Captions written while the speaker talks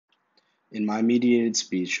In my mediated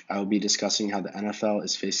speech, I will be discussing how the NFL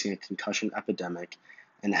is facing a concussion epidemic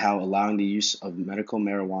and how allowing the use of medical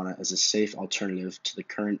marijuana as a safe alternative to the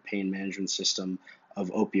current pain management system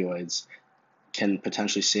of opioids can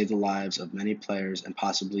potentially save the lives of many players and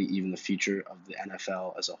possibly even the future of the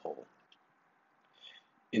NFL as a whole.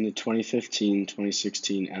 In the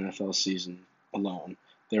 2015-2016 NFL season alone,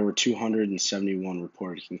 there were 271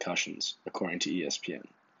 reported concussions, according to ESPN.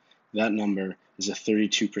 That number is a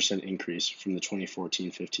 32% increase from the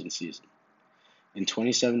 2014-15 season. In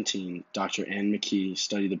 2017, Dr. Ann McKee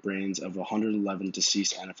studied the brains of 111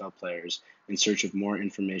 deceased NFL players in search of more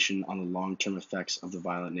information on the long-term effects of the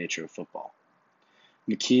violent nature of football.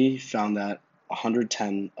 McKee found that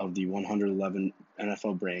 110 of the 111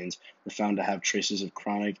 NFL brains were found to have traces of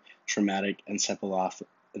chronic traumatic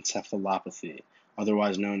encephalopathy,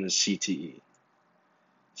 otherwise known as CTE.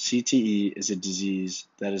 CTE is a disease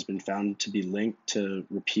that has been found to be linked to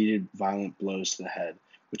repeated violent blows to the head,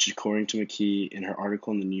 which, according to McKee in her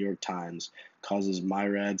article in the New York Times, causes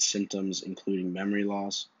myriad symptoms including memory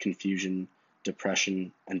loss, confusion,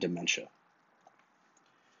 depression, and dementia.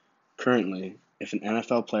 Currently, if an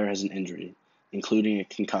NFL player has an injury, including a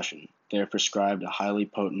concussion, they are prescribed a highly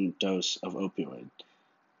potent dose of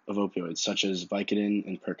opioids such as Vicodin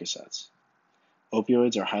and Percocets.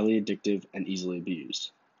 Opioids are highly addictive and easily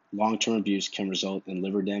abused. Long-term abuse can result in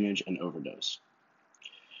liver damage and overdose.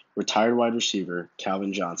 Retired wide receiver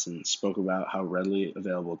Calvin Johnson spoke about how readily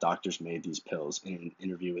available doctors made these pills in an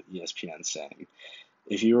interview with ESPN, saying,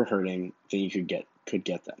 "If you were hurting, then you could get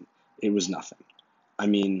them. It was nothing. I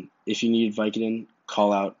mean, if you need Vicodin,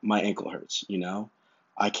 call out, 'My ankle hurts,'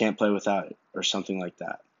 I can't play without it," or something like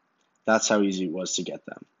that. That's how easy it was to get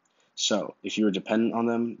them. So, if you were dependent on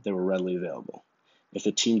them, they were readily available. If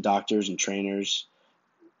the team doctors and trainers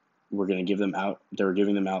were going to give them out, they were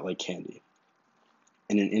giving them out like candy.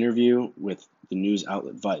 In an interview with the news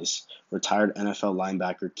outlet Vice, retired NFL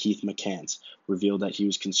linebacker Keith McCants revealed that he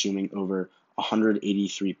was consuming over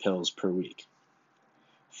 183 pills per week.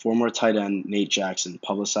 Former tight end Nate Jackson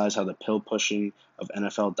publicized how the pill pushing of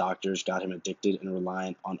NFL doctors got him addicted and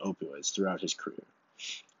reliant on opioids throughout his career.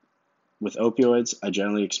 With opioids, I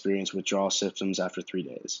generally experience withdrawal symptoms after 3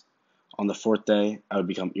 days. On the fourth day, I would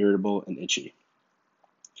become irritable and itchy.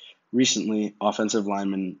 Recently, offensive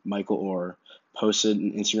lineman Michael Orr posted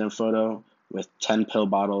an Instagram photo with 10 pill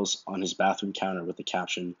bottles on his bathroom counter with the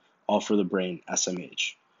caption, "All for the brain,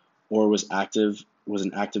 SMH." Orr was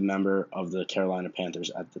an active member of the Carolina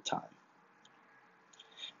Panthers at the time.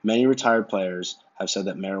 Many retired players have said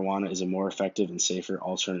that marijuana is a more effective and safer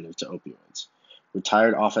alternative to opioids.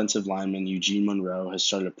 Retired offensive lineman Eugene Monroe has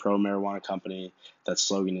started a pro-marijuana company that's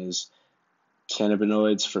slogan is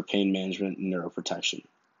 "Cannabinoids for Pain Management and Neuroprotection."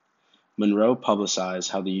 Monroe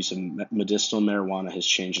publicized how the use of medicinal marijuana has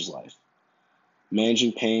changed his life.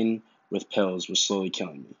 "Managing pain with pills was slowly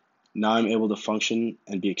killing me. Now I'm able to function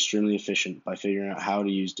and be extremely efficient by figuring out how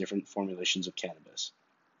to use different formulations of cannabis."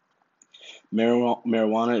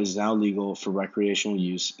 Marijuana is now legal for recreational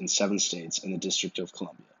use in 7 states and the District of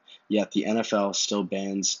Columbia, yet the NFL still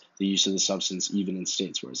bans the use of the substance even in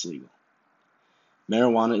states where it's legal.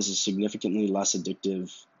 Marijuana is significantly less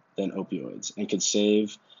addictive than opioids and could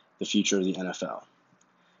save the future of the NFL.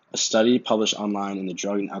 A study published online in the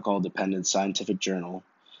Drug and Alcohol Dependent Scientific Journal,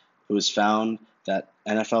 it was found that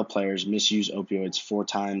NFL players misuse opioids 4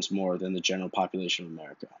 times more than the general population of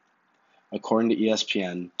America. According to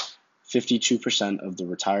ESPN, 52% of the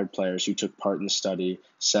retired players who took part in the study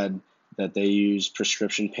said that they used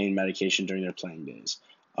prescription pain medication during their playing days.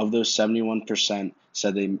 Of those, 71%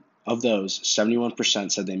 said they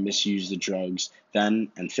misused the drugs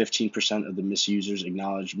then, and 15% of the misusers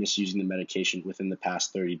acknowledged misusing the medication within the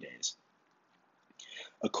past 30 days.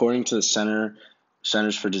 According to the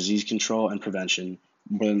Centers for Disease Control and Prevention,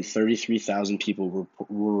 more than 33,000 people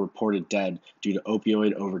were reported dead due to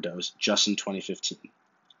opioid overdose just in 2015.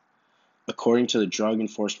 According to the Drug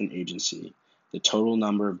Enforcement Agency, the total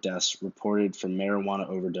number of deaths reported from marijuana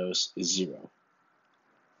overdose is 0.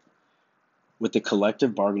 With the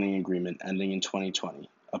collective bargaining agreement ending in 2020,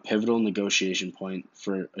 a pivotal negotiation point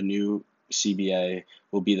for a new CBA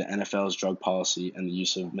will be the NFL's drug policy and the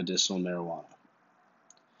use of medicinal marijuana.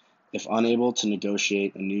 If unable to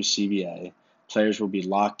negotiate a new CBA, players will be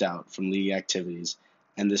locked out from league activities,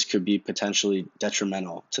 and this could be potentially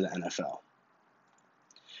detrimental to the NFL.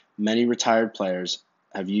 Many retired players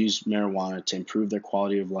have used marijuana to improve their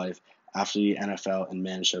quality of life after the NFL and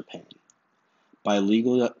manage their pain. By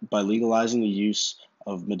legalizing the use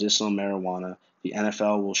of medicinal marijuana, the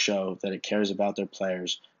NFL will show that it cares about their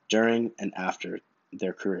players during and after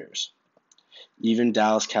their careers. Even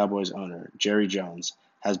Dallas Cowboys owner Jerry Jones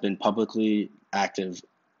has been publicly active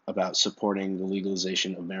about supporting the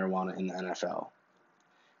legalization of marijuana in the NFL.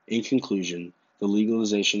 In conclusion, the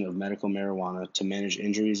legalization of medical marijuana to manage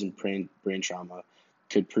injuries and brain trauma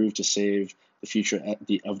could prove to save the future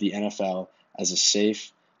of the NFL as a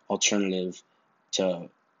safe alternative to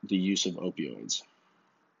the use of opioids.